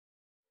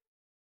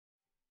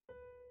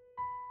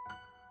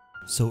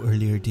So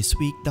earlier this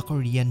week, the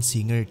Korean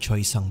singer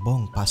Choi Sung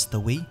Bong passed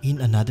away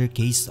in another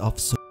case of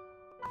suicide.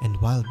 And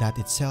while that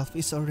itself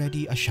is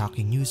already a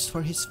shocking news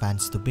for his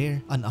fans to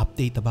bear, an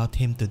update about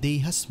him today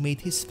has made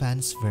his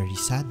fans very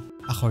sad.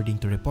 According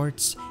to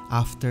reports,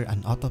 after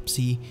an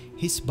autopsy,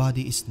 his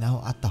body is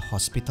now at the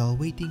hospital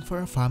waiting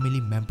for a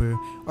family member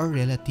or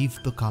relative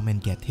to come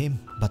and get him.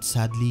 But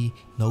sadly,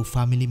 no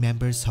family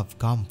members have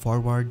come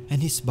forward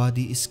and his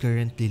body is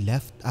currently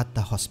left at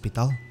the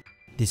hospital.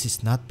 This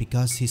is not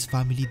because his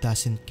family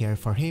doesn't care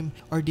for him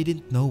or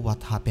didn't know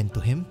what happened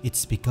to him.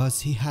 It's because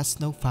he has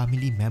no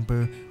family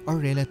member or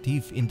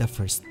relative in the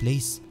first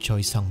place. Choi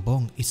Sung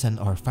Bong is an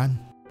orphan.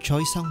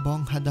 Choi Sung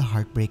Bong had a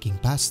heartbreaking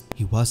past.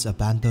 He was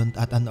abandoned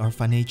at an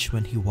orphanage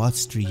when he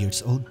was 3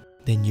 years old.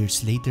 10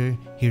 years later,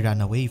 he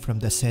ran away from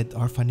the said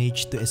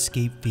orphanage to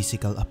escape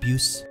physical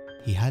abuse.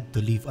 He had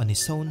to live on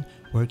his own,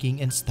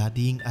 working and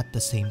studying at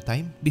the same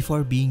time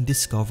before being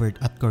discovered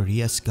at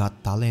Korea's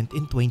Got Talent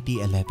in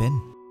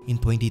 2011. In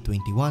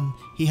 2021,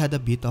 he had a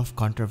bit of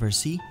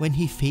controversy when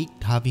he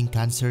faked having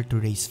cancer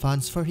to raise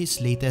funds for his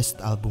latest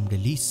album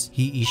release.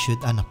 He issued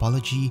an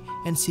apology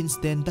and since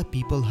then the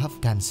people have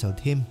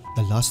cancelled him.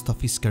 The loss of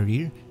his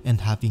career and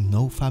having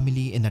no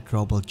family and a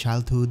troubled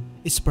childhood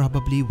is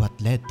probably what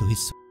led to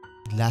his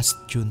suicide last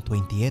June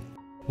 20th.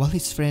 While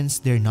his friends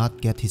dare not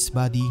get his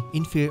body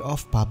in fear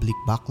of public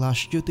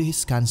backlash due to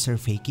his cancer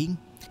faking,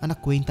 an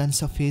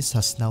acquaintance of his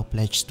has now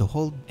pledged to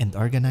hold and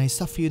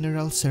organize a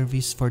funeral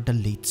service for the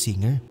late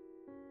singer.